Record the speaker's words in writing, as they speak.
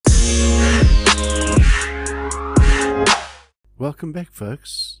Welcome back,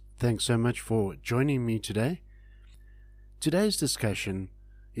 folks. Thanks so much for joining me today. Today's discussion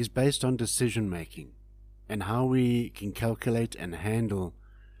is based on decision making and how we can calculate and handle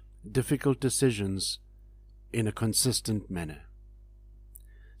difficult decisions in a consistent manner.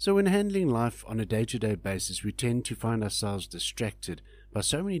 So when handling life on a day-to-day basis, we tend to find ourselves distracted by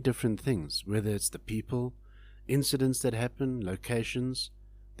so many different things, whether it's the people, incidents that happen, locations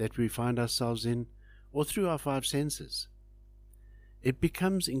that we find ourselves in, or through our five senses. It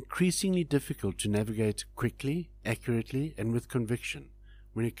becomes increasingly difficult to navigate quickly, accurately, and with conviction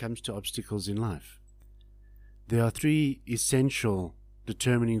when it comes to obstacles in life. There are three essential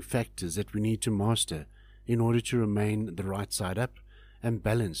determining factors that we need to master in order to remain the right side up and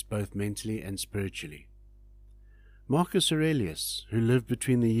balanced both mentally and spiritually. Marcus Aurelius, who lived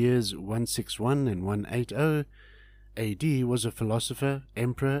between the years 161 and 180 AD, was a philosopher,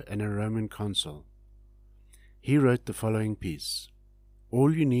 emperor, and a Roman consul. He wrote the following piece: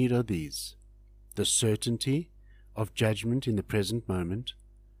 "All you need are these: the certainty of judgment in the present moment,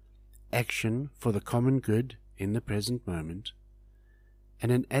 action for the common good in the present moment, and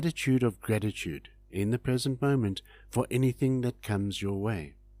an attitude of gratitude in the present moment for anything that comes your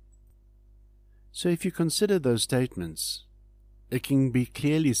way." So if you consider those statements, it can be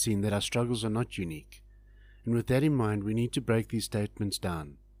clearly seen that our struggles are not unique, and with that in mind, we need to break these statements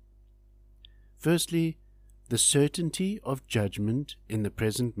down. Firstly, the certainty of judgment in the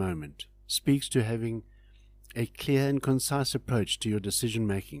present moment speaks to having a clear and concise approach to your decision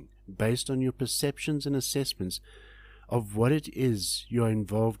making based on your perceptions and assessments of what it is you are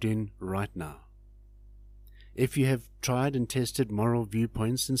involved in right now. If you have tried and tested moral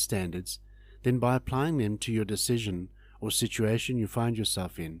viewpoints and standards, then by applying them to your decision or situation you find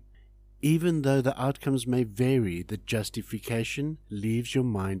yourself in, even though the outcomes may vary, the justification leaves your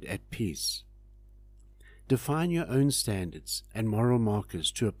mind at peace. Define your own standards and moral markers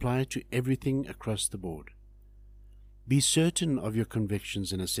to apply to everything across the board. Be certain of your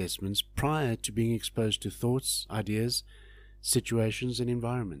convictions and assessments prior to being exposed to thoughts, ideas, situations, and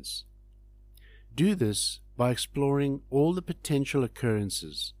environments. Do this by exploring all the potential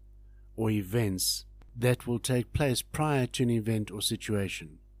occurrences or events that will take place prior to an event or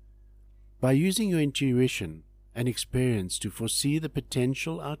situation. By using your intuition and experience to foresee the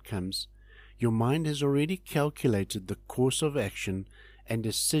potential outcomes, your mind has already calculated the course of action and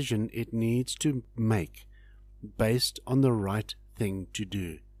decision it needs to make based on the right thing to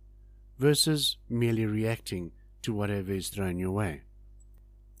do, versus merely reacting to whatever is thrown your way.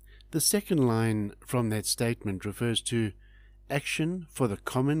 The second line from that statement refers to action for the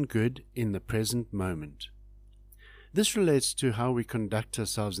common good in the present moment. This relates to how we conduct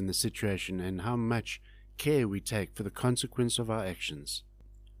ourselves in the situation and how much care we take for the consequence of our actions.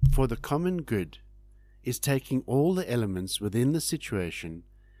 For the common good is taking all the elements within the situation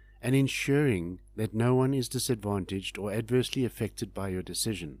and ensuring that no one is disadvantaged or adversely affected by your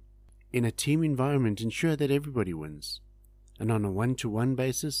decision. In a team environment, ensure that everybody wins. And on a one-to-one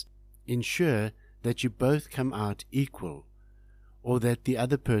basis, ensure that you both come out equal or that the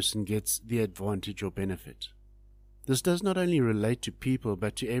other person gets the advantage or benefit. This does not only relate to people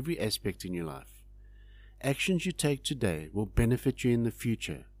but to every aspect in your life. Actions you take today will benefit you in the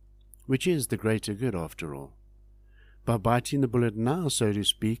future, which is the greater good after all. By biting the bullet now, so to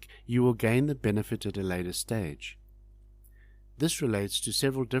speak, you will gain the benefit at a later stage. This relates to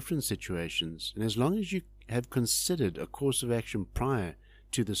several different situations, and as long as you have considered a course of action prior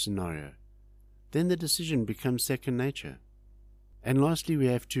to the scenario, then the decision becomes second nature. And lastly, we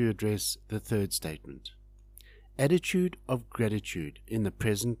have to address the third statement. Attitude of gratitude in the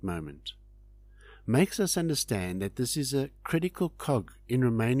present moment makes us understand that this is a critical cog in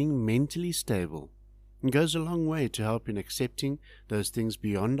remaining mentally stable and goes a long way to help in accepting those things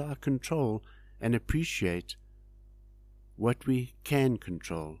beyond our control and appreciate what we can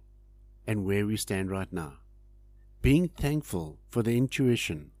control and where we stand right now. Being thankful for the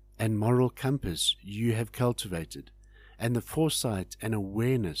intuition and moral compass you have cultivated and the foresight and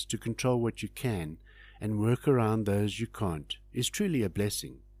awareness to control what you can and work around those you can't is truly a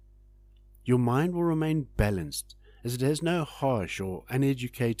blessing. Your mind will remain balanced as it has no harsh or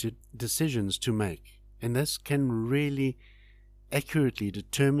uneducated decisions to make, and thus can really accurately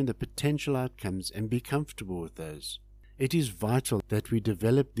determine the potential outcomes and be comfortable with those. It is vital that we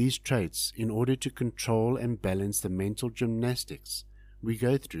develop these traits in order to control and balance the mental gymnastics we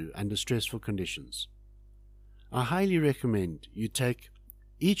go through under stressful conditions. I highly recommend you take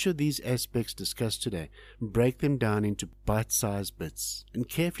each of these aspects discussed today, break them down into bite-sized bits, and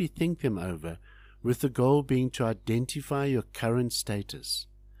carefully think them over, with the goal being to identify your current status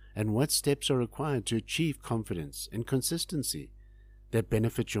and what steps are required to achieve confidence and consistency that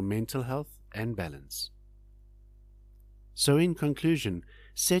benefit your mental health and balance. So in conclusion,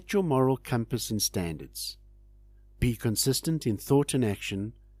 set your moral compass and standards. Be consistent in thought and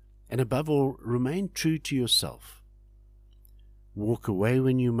action, and above all, remain true to yourself. Walk away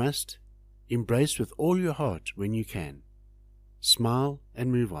when you must, embrace with all your heart when you can. Smile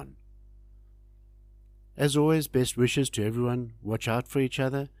and move on. As always, best wishes to everyone, watch out for each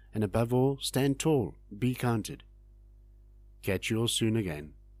other, and above all, stand tall, be counted. Catch you all soon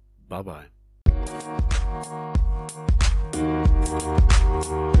again. Bye-bye.